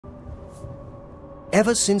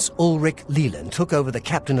Ever since Ulrich Leland took over the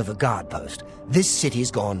captain of the guard post, this city's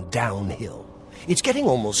gone downhill. It's getting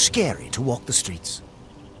almost scary to walk the streets.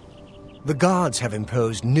 The guards have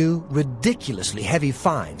imposed new, ridiculously heavy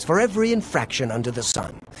fines for every infraction under the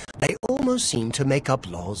sun. They almost seem to make up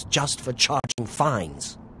laws just for charging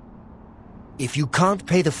fines. If you can't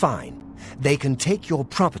pay the fine, they can take your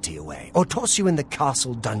property away or toss you in the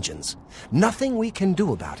castle dungeons. Nothing we can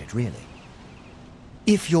do about it, really.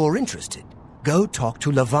 If you're interested, go talk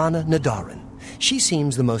to Lavana Nadarin. She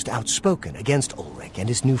seems the most outspoken against Ulrich and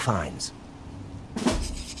his new fines.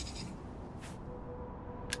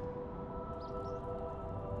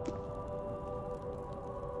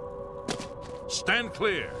 Stand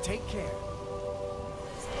clear. Take care.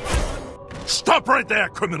 Stop right there,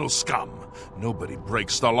 criminal scum! Nobody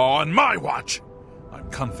breaks the law on my watch! I'm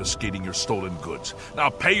confiscating your stolen goods. Now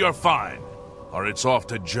pay your fine, or it's off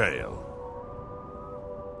to jail.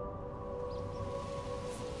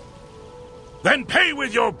 Then pay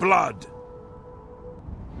with your blood!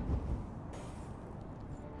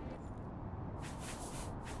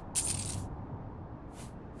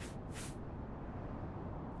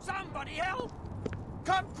 Somebody help!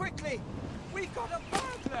 Come quickly! We've got a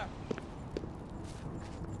burglar!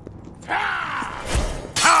 Ah!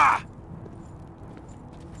 Ah!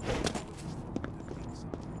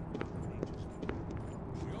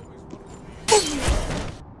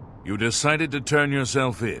 You decided to turn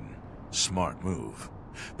yourself in. Smart move.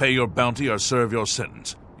 Pay your bounty or serve your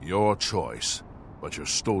sentence. Your choice. But your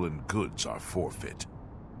stolen goods are forfeit.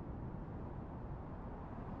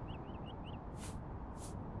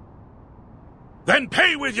 Then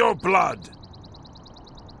pay with your blood!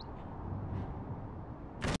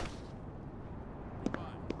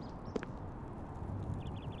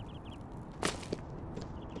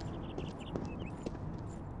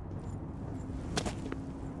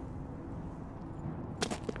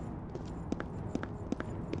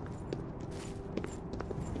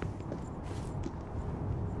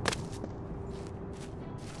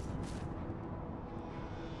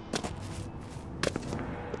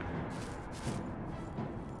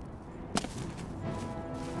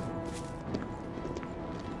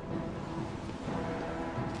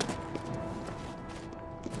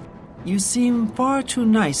 You seem far too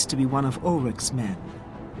nice to be one of Ulrich's men.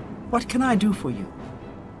 What can I do for you?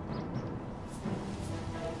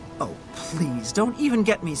 Oh, please, don't even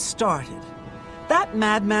get me started. That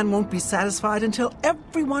madman won't be satisfied until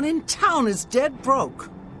everyone in town is dead broke.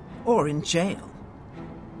 Or in jail.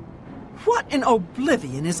 What in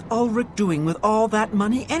oblivion is Ulrich doing with all that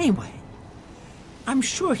money anyway? I'm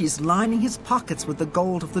sure he's lining his pockets with the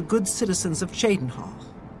gold of the good citizens of Cheydinhal.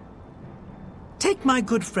 Take my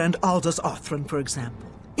good friend Aldous Othran, for example.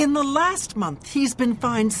 In the last month, he's been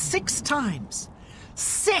fined 6 times.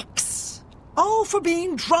 6! All for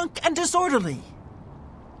being drunk and disorderly.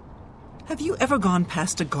 Have you ever gone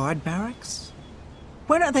past a guard barracks?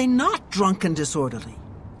 When are they not drunk and disorderly?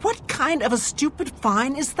 What kind of a stupid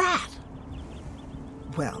fine is that?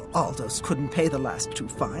 Well, Aldous couldn't pay the last 2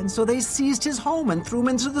 fines, so they seized his home and threw him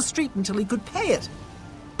into the street until he could pay it.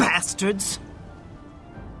 Bastards!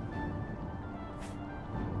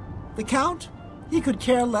 The Count? He could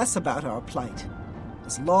care less about our plight.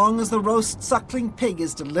 As long as the roast suckling pig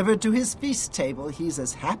is delivered to his feast table, he's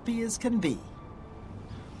as happy as can be.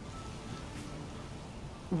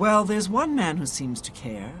 Well, there's one man who seems to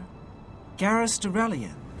care. Garrus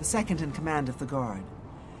Dorelian, the second in command of the guard.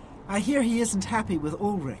 I hear he isn't happy with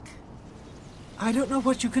Ulrich. I don't know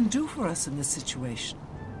what you can do for us in this situation.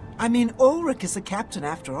 I mean, Ulrich is the captain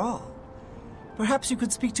after all. Perhaps you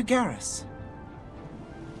could speak to Garrus.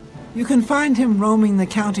 You can find him roaming the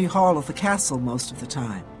county hall of the castle most of the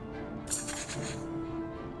time.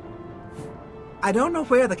 I don't know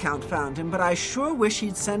where the Count found him, but I sure wish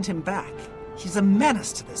he'd send him back. He's a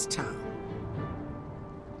menace to this town.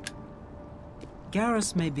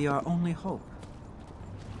 Garrus may be our only hope.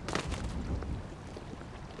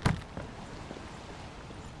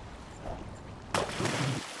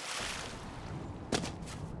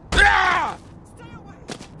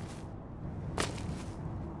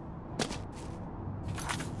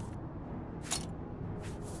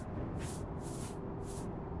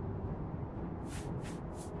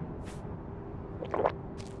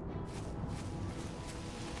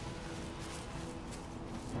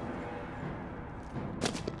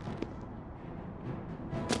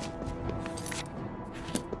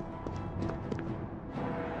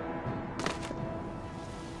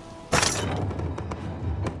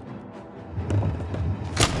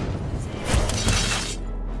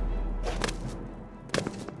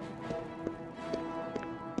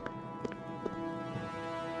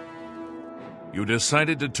 You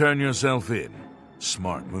decided to turn yourself in.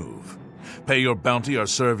 Smart move. Pay your bounty or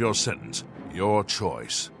serve your sentence. Your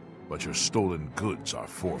choice. But your stolen goods are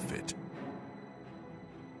forfeit.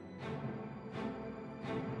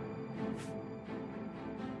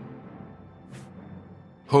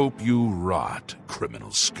 Hope you rot,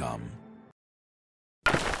 criminal scum.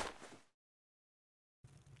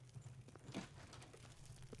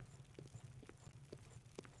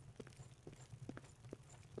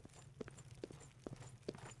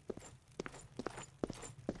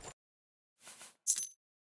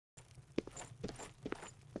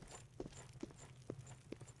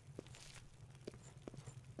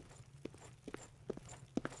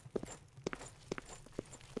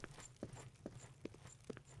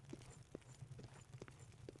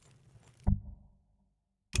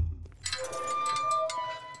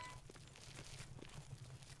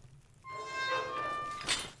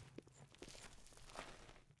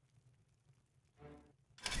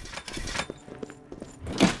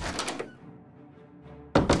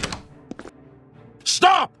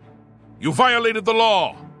 Stop! You violated the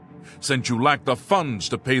law. Since you lack the funds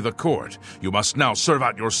to pay the court, you must now serve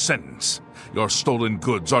out your sentence. Your stolen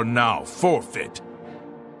goods are now forfeit.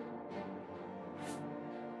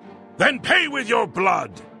 Then pay with your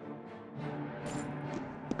blood!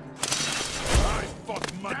 I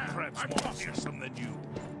fought mud crabs more fearsome than you.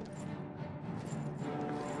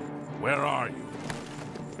 Where are you?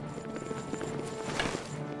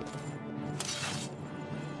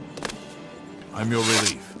 I'm your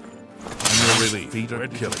relief. I'm your relief. Feet are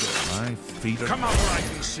killing me. My feet are... Come out where I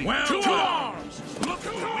can see. Well, to arms! Look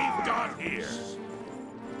at what we've got here.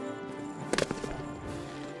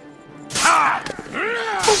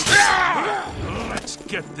 Let's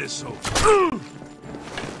get this over.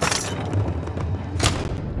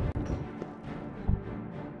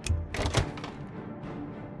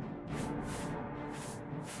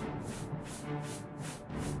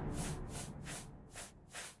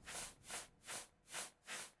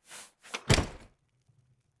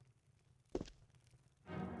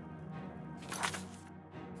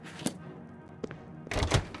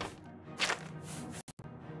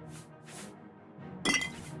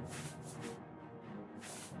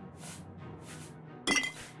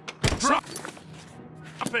 Drop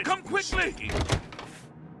it! Come quickly!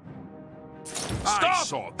 Stop! I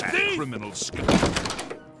saw that criminal scum.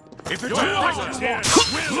 If it's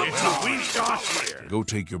what we got here. Go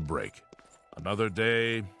take your break. Another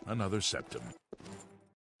day, another septum.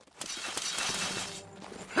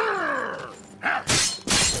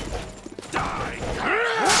 Die!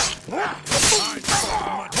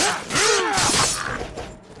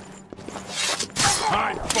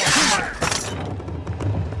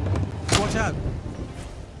 Watch out!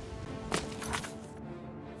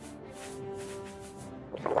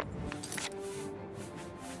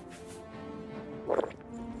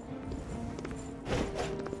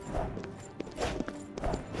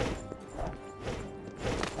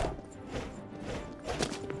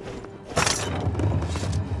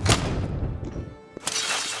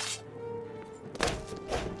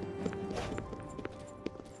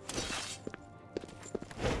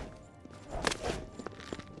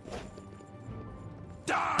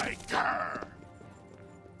 Die, grr!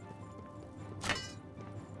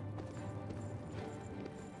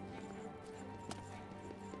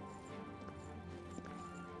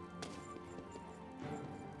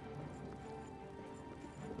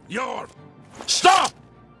 Stop!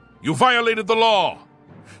 You violated the law.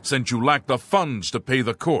 Since you lack the funds to pay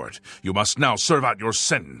the court, you must now serve out your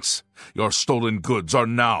sentence. Your stolen goods are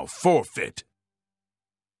now forfeit.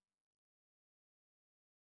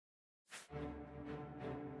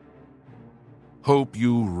 Hope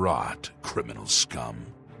you rot, criminal scum.